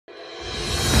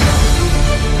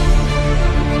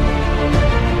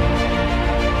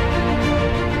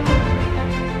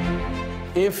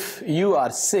If you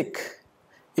are sick,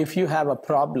 if you have a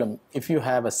problem, if you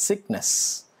have a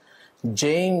sickness,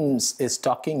 James is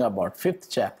talking about 5th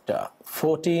chapter,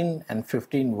 14 and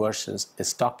 15 verses,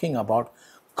 is talking about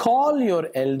call your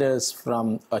elders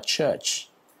from a church.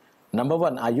 Number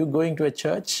one, are you going to a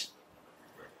church?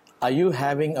 Are you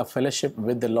having a fellowship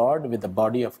with the Lord, with the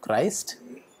body of Christ?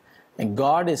 And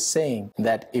God is saying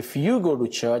that if you go to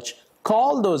church,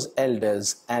 call those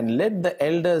elders and let the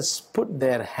elders put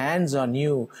their hands on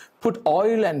you, put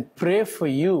oil and pray for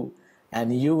you,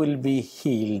 and you will be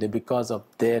healed because of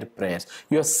their prayers.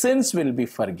 Your sins will be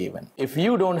forgiven. If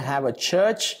you don't have a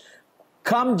church,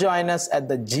 come join us at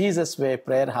the Jesus Way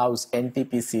Prayer House,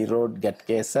 NTPC Road,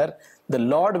 Gatkeser. The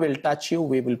Lord will touch you.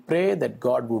 We will pray that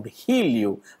God would heal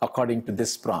you according to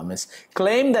this promise.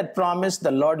 Claim that promise.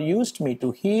 The Lord used me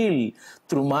to heal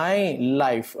through my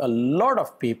life a lot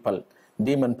of people.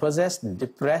 Demon-possessed,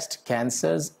 depressed,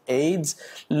 cancers, AIDS,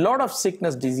 lot of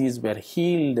sickness, disease were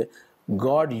healed.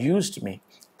 God used me.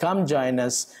 Come join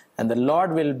us and the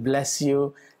Lord will bless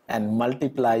you and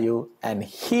multiply you and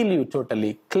heal you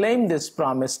totally. Claim this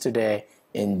promise today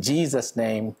in Jesus'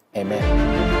 name.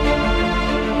 Amen.